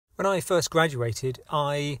When I first graduated,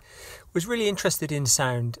 I was really interested in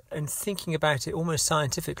sound and thinking about it almost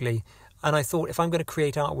scientifically. And I thought, if I'm going to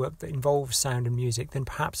create artwork that involves sound and music, then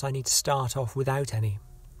perhaps I need to start off without any.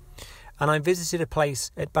 And I visited a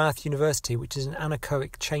place at Bath University, which is an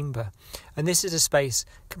anechoic chamber. And this is a space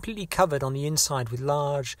completely covered on the inside with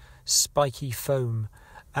large, spiky foam.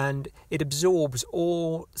 And it absorbs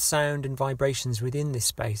all sound and vibrations within this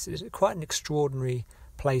space. It's quite an extraordinary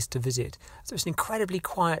place to visit. So it's an incredibly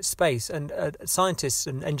quiet space, and scientists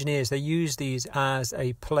and engineers, they use these as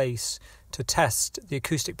a place to test the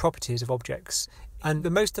acoustic properties of objects. And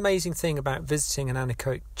the most amazing thing about visiting an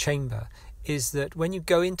anechoic chamber is that when you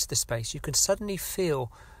go into the space, you can suddenly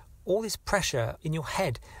feel all this pressure in your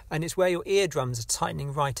head, and it's where your eardrums are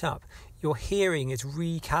tightening right up. Your hearing is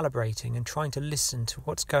recalibrating and trying to listen to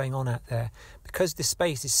what's going on out there. Because the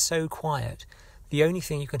space is so quiet, the only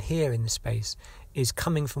thing you can hear in the space is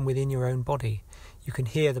coming from within your own body. You can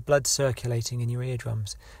hear the blood circulating in your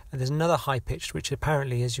eardrums. And there's another high-pitched, which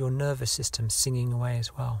apparently is your nervous system singing away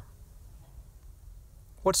as well.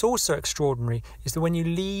 What's also extraordinary is that when you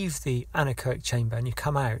leave the anechoic chamber and you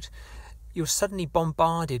come out, you're suddenly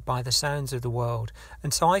bombarded by the sounds of the world.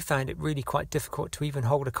 And so I found it really quite difficult to even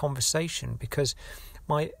hold a conversation because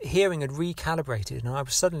my hearing had recalibrated and I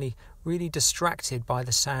was suddenly really distracted by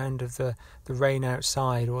the sound of the rain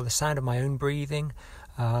outside, or the sound of my own breathing,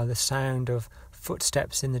 the sound of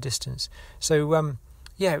footsteps in the distance. So,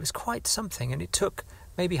 it was quite something, and it took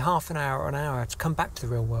maybe half an hour or an hour to come back to the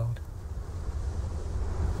real world.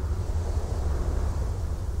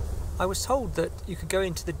 I was told that you could go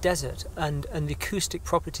into the desert, and the acoustic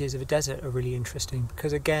properties of a desert are really interesting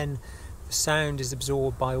because, again, the sound is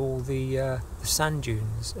absorbed by all the sand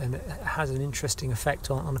dunes, and it has an interesting effect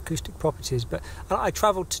on acoustic properties. But I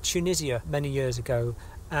travelled to Tunisia many years ago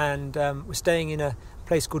and was staying in a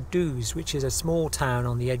place called Douz, which is a small town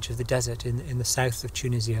on the edge of the desert in the south of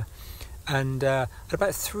Tunisia. And at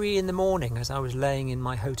about 3 a.m, as I was laying in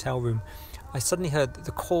my hotel room, I suddenly heard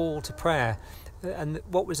the call to prayer. And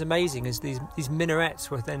what was amazing is these minarets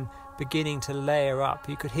were then beginning to layer up.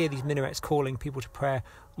 You could hear these minarets calling people to prayer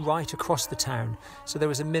right across the town. So there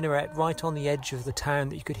was a minaret right on the edge of the town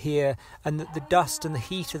that you could hear, and the dust and the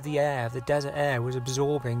heat of the air, the desert air, was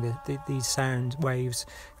absorbing these sound waves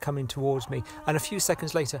coming towards me. And a few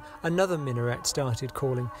seconds later, another minaret started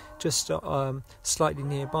calling just slightly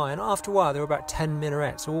nearby. And after a while, there were about 10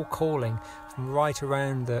 minarets all calling from right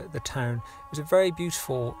around the town. It was a very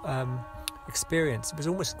beautiful experience. It was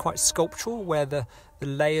almost quite sculptural, where the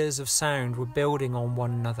layers of sound were building on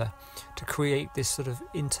one another to create this sort of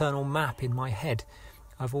internal map in my head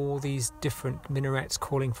of all these different minarets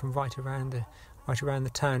calling from right around the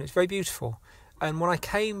town. It's very beautiful. And when I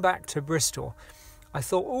came back to Bristol, I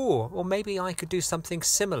thought, well, maybe I could do something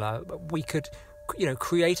similar. We could,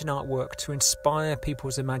 create an artwork to inspire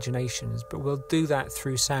people's imaginations, but we'll do that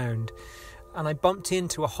through sound. And I bumped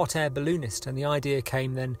into a hot air balloonist, and the idea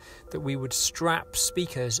came then that we would strap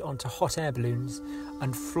speakers onto hot air balloons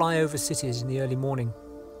and fly over cities in the early morning,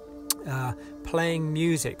 playing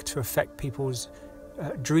music to affect people's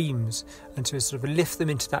dreams and to sort of lift them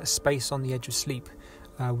into that space on the edge of sleep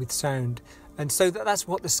with sound. And so that's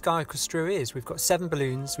what the Sky Orchestra is. We've got 7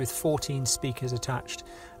 balloons with 14 speakers attached.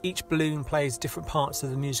 Each balloon plays different parts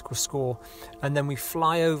of the musical score, and then we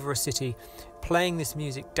fly over a city playing this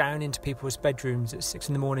music down into people's bedrooms at 6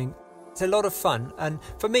 a.m. It's a lot of fun, and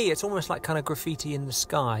for me it's almost like kind of graffiti in the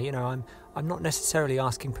sky. I'm not necessarily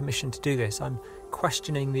asking permission to do this. I'm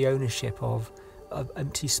questioning the ownership of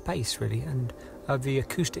empty space, really, and of the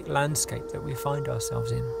acoustic landscape that we find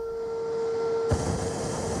ourselves in.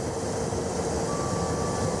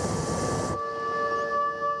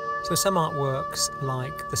 So some artworks,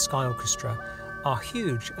 like the Sky Orchestra, are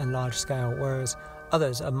huge and large scale, whereas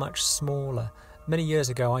others are much smaller. Many years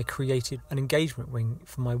ago, I created an engagement ring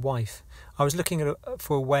for my wife. I was looking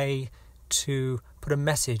for a way to put a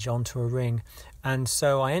message onto a ring, and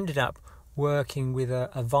so I ended up working with a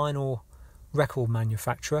vinyl record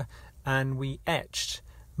manufacturer, and we etched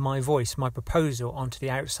my voice, my proposal, onto the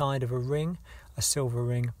outside of a ring, a silver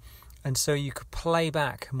ring, and so you could play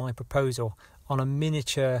back my proposal on a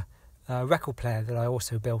miniature record player that I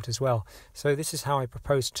also built as well. So this is how I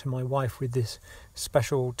proposed to my wife with this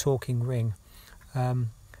special talking ring.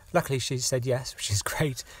 Luckily she said yes, which is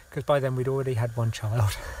great, because by then we'd already had one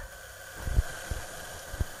child.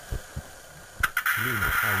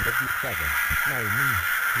 Luna, I love you forever. Marry me.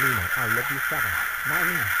 Luna, I love you forever.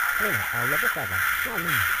 Marry me. Luna, I love you forever. Marry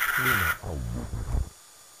me. Luna, I love you.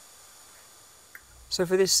 So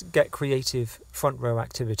for this Get Creative front row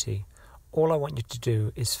activity, all I want you to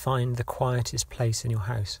do is find the quietest place in your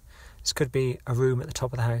house. This could be a room at the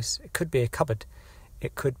top of the house. It could be a cupboard.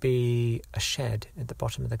 It could be a shed at the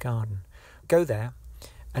bottom of the garden. Go there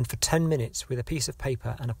and for 10 minutes with a piece of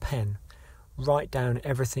paper and a pen, write down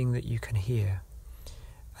everything that you can hear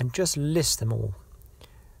and just list them all.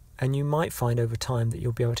 And you might find over time that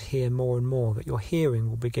you'll be able to hear more and more, that your hearing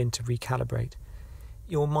will begin to recalibrate.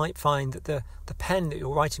 You might find that the pen that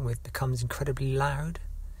you're writing with becomes incredibly loud.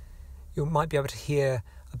 You might be able to hear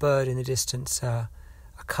a bird in the distance, a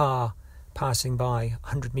car passing by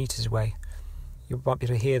 100 metres away. You might be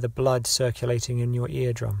able to hear the blood circulating in your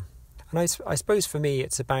eardrum. And I suppose for me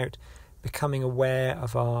it's about becoming aware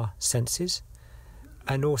of our senses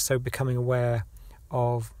and also becoming aware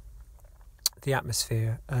of the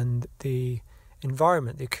atmosphere and the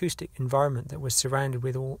environment, the acoustic environment that we're surrounded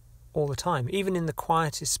with all the time. Even in the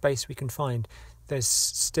quietest space we can find, there's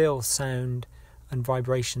still sound and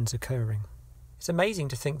vibrations occurring. It's amazing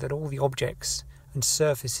to think that all the objects and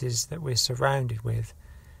surfaces that we're surrounded with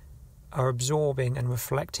are absorbing and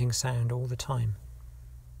reflecting sound all the time.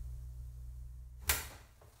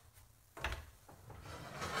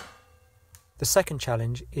 The second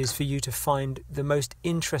challenge is for you to find the most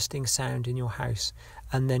interesting sound in your house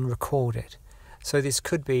and then record it. So this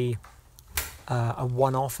could be a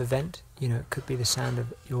one-off event. It could be the sound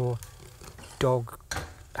of your dog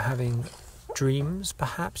having dreams,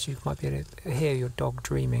 perhaps. You might be able to hear your dog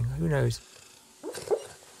dreaming. Who knows?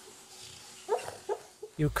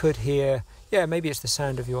 You could hear, maybe it's the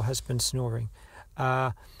sound of your husband snoring.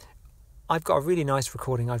 I've got a really nice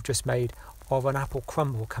recording I've just made of an apple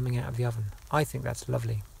crumble coming out of the oven. I think that's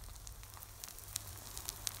lovely.